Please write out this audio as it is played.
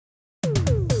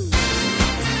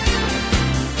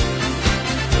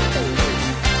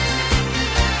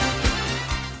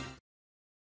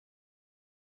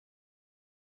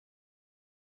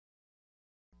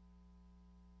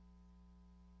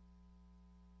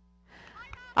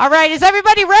All right, is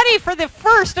everybody ready for the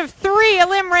first of 3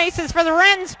 elim races for the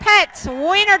Rens Pets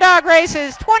Wiener Dog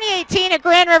Races 2018 at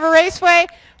Grand River Raceway?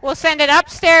 We'll send it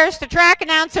upstairs to track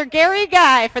announcer Gary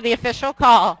Guy for the official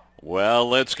call. Well,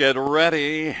 let's get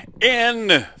ready.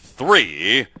 In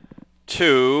 3,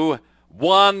 2,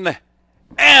 1,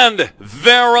 and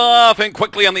they're off. And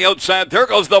quickly on the outside, there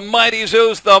goes the Mighty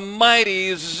Zeus. The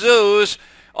Mighty Zeus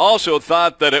also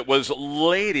thought that it was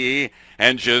Lady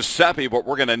and Giuseppe, but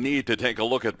we're going to need to take a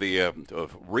look at the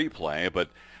replay. But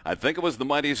I think it was the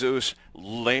Mighty Zeus,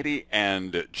 Lady,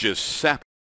 and Giuseppe.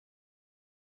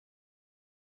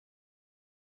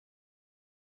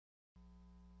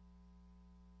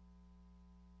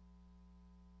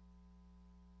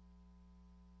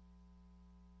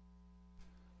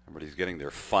 Everybody's getting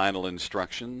their final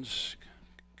instructions.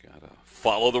 Got to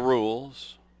follow the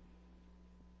rules.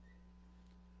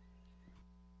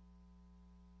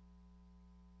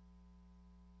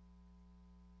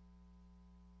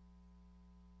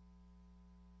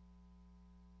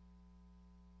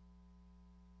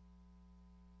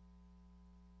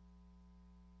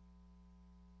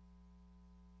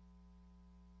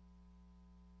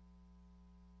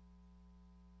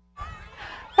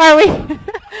 Are we?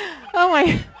 Oh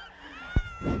my.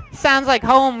 Sounds like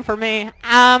home for me.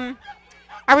 Are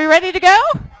we ready to go?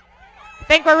 I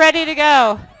think we're ready to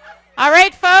go. All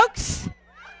right, folks.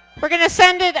 We're going to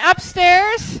send it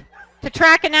upstairs to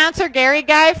track announcer Gary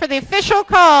Guy for the official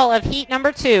call of heat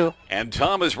number 2. And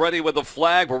Tom is ready with the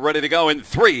flag. We're ready to go in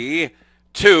 3,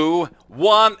 2,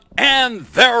 1, and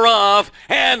they're off.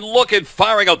 And look at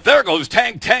firing out. There goes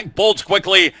Tank. Tank bolts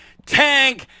quickly.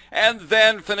 Tank. And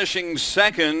then finishing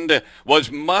second was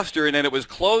Mustard, and it was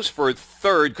close for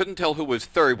third. Couldn't tell who was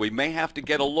third. We may have to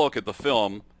get a look at the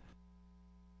film.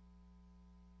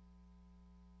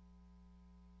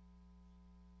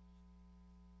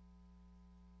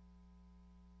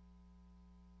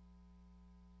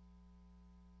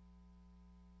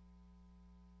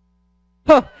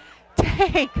 Oh,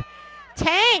 Tank.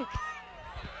 Tank.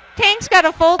 Tank's got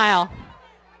a full mile.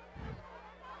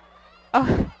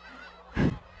 Oh.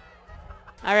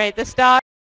 All right, this dog.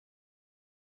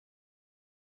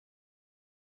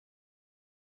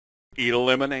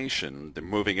 Elimination. They're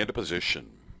moving into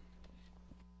position.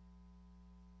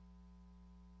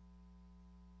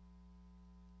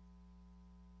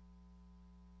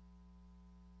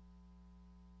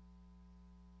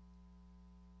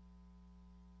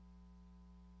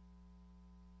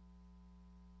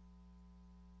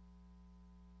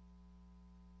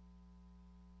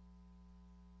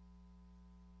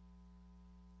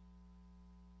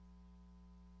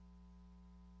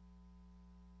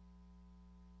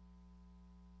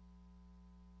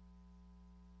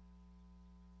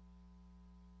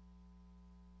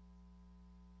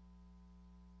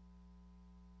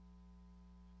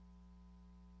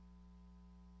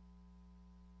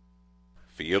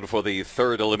 Field for the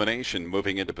third elimination,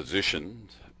 moving into position.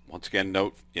 Once again,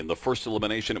 note, in the first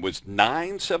elimination, it was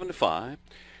 9.75.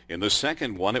 In the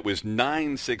second one, it was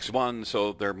 9.61,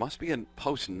 so there must be a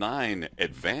post-9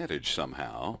 advantage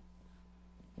somehow.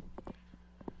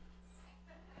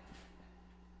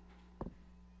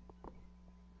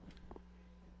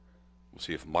 We'll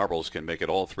see if Marbles can make it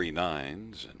all 3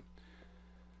 9s.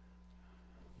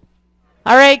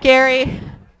 All right, Gary.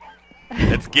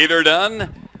 Let's get her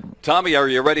done. Tommy, are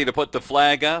you ready to put the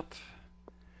flag up?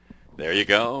 There you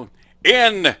go.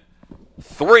 In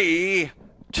 3,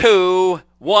 2,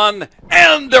 1,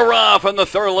 and they're off on the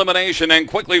third elimination and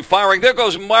quickly firing. There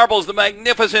goes Marbles the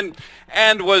Magnificent,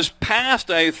 and was passed,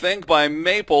 I think, by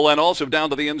Maple and also down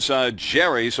to the inside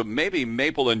Jerry. So maybe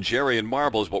Maple and Jerry and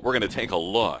Marbles, but we're going to take a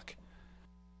look.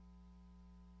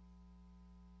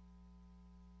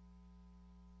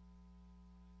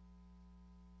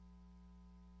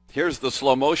 Here's the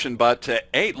slow motion, but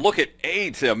 8, look at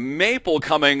 8. Maple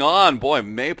coming on. Boy,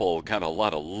 Maple got a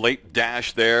lot of late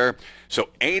dash there. So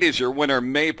 8 is your winner,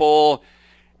 Maple.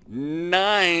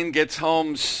 9 gets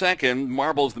home second,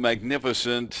 Marbles the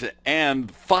Magnificent. And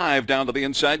 5 down to the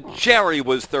inside. Jerry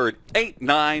was third, 8,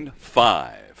 9,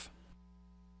 5.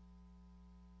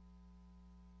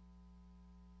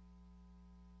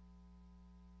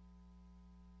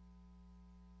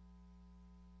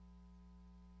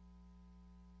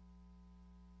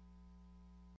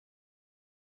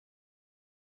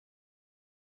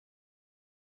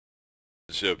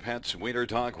 Pets Wiener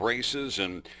Dog Races,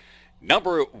 and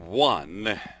number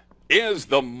 1 is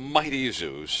the Mighty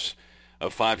Zeus, a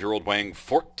 5-year-old weighing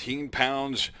 14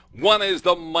 pounds. 1 is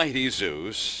the Mighty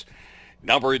Zeus.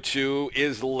 Number 2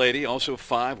 is Lady, also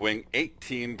 5, weighing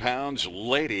 18 pounds.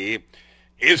 Lady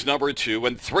is number 2,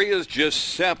 and 3 is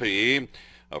Giuseppe,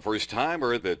 A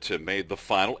first-timer that made the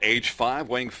final, age 5,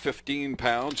 weighing 15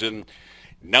 pounds. And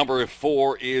number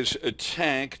 4 is a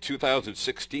Tank,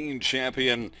 2016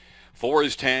 champion. 4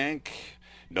 is Tank.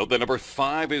 Note that number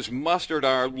 5 is Mustard,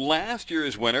 our last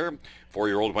year's winner.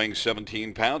 4-year-old weighing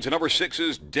 17 pounds. And number 6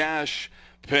 is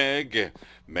DASHPIG,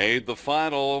 made the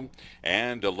final.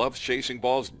 And loves chasing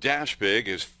balls. DASHPIG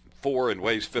is 4 and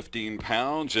weighs 15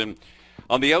 pounds. And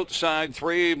on the outside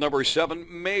 3, number 7,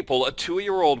 Maple, a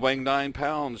 2-year-old weighing 9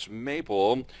 pounds.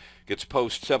 Maple gets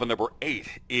post 7. Number 8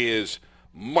 is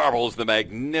Marbles the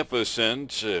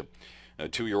Magnificent, a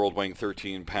 2-year-old weighing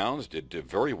 13 pounds. Did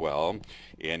very well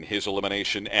in his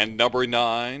elimination. And number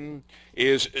 9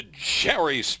 is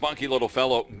Jerry, spunky little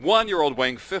fellow, 1-year-old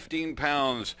weighing 15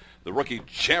 pounds. The rookie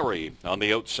Jerry on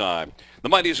the outside. The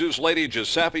Mighty Zeus Lady,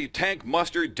 Giuseppe, Tank,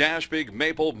 Mustard, DASHPIG,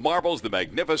 Maple, Marbles the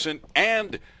Magnificent,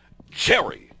 and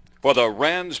Jerry for the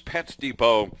Rens Pets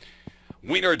Depot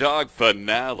Wiener Dog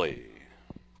Finale.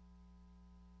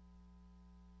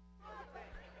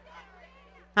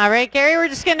 All right, Gary, we're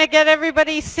just going to get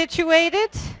everybody situated.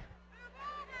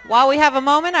 While we have a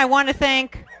moment, I want to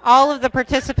thank all of the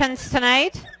participants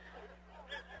tonight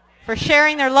for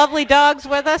sharing their lovely dogs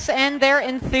with us and their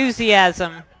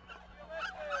enthusiasm.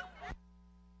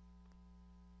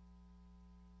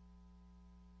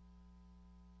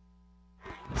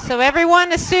 So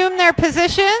everyone assume their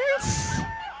positions.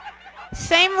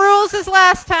 Same rules as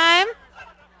last time.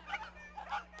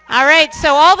 All right,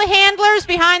 so all the handlers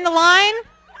behind the line.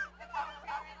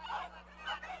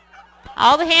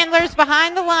 All the handlers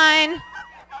behind the line.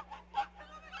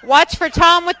 Watch for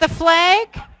Tom with the flag.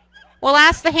 We'll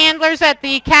ask the handlers at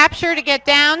the capture to get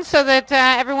down so that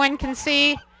everyone can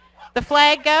see the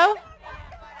flag go.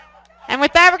 And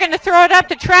with that, we're going to throw it up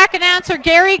to track announcer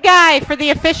Gary Guy for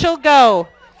the official go.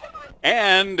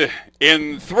 And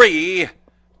in 3,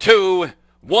 2,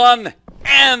 1,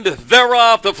 and they're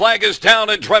off. The flag is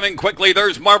down and trimming quickly.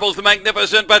 There's Marbles the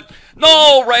Magnificent, but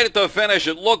no, right at the finish,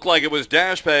 it looked like it was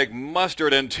DASHPIG,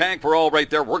 Mustard, and Tank were all right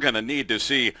there. We're going to need to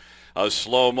see a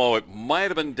slow-mo. It might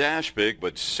have been DASHPIG,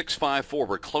 but 6.54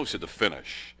 were close at the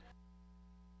finish.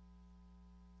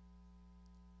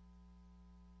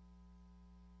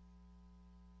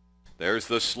 There's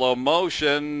the slow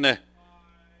motion.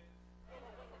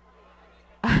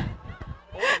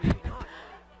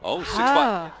 Oh,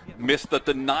 6.5. Missed that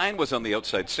the 9 was on the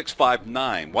outside.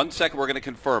 6.59. 1 second, we're going to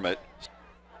confirm it.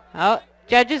 Oh,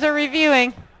 judges are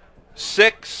reviewing.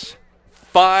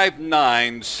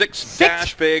 6.59. 6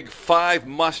 DASHPIG, 5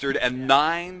 Mustard, and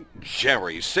 9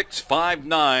 Jerry.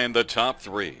 6.59, the top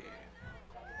 3.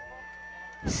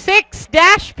 6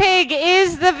 DASHPIG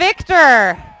is the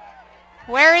victor.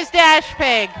 Where is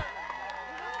DASHPIG?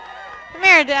 Come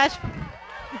here, DASHPIG.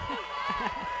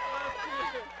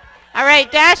 All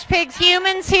right, DASHPIG's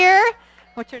humans here.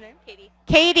 What's your name?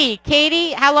 Katie.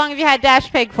 Katie, how long have you had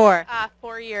DASHPIG for?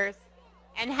 4 years.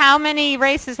 And how many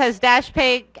races has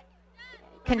DASHPIG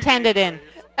contended in?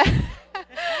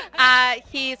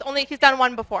 He's done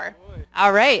 1 before.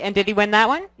 All right, and did he win that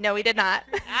one? No, he did not.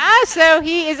 So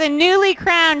he is a newly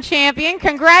crowned champion.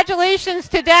 Congratulations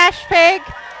to DASHPIG.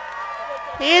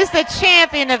 He is the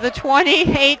champion of the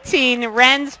 2018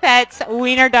 Rens Pets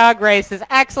Wiener Dog Races.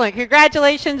 Excellent.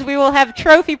 Congratulations. We will have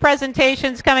trophy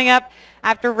presentations coming up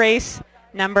after race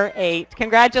number 8.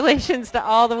 Congratulations to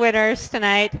all the winners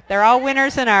tonight. They're all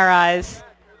winners in our eyes.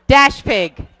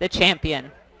 DASHPIG, the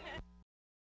champion.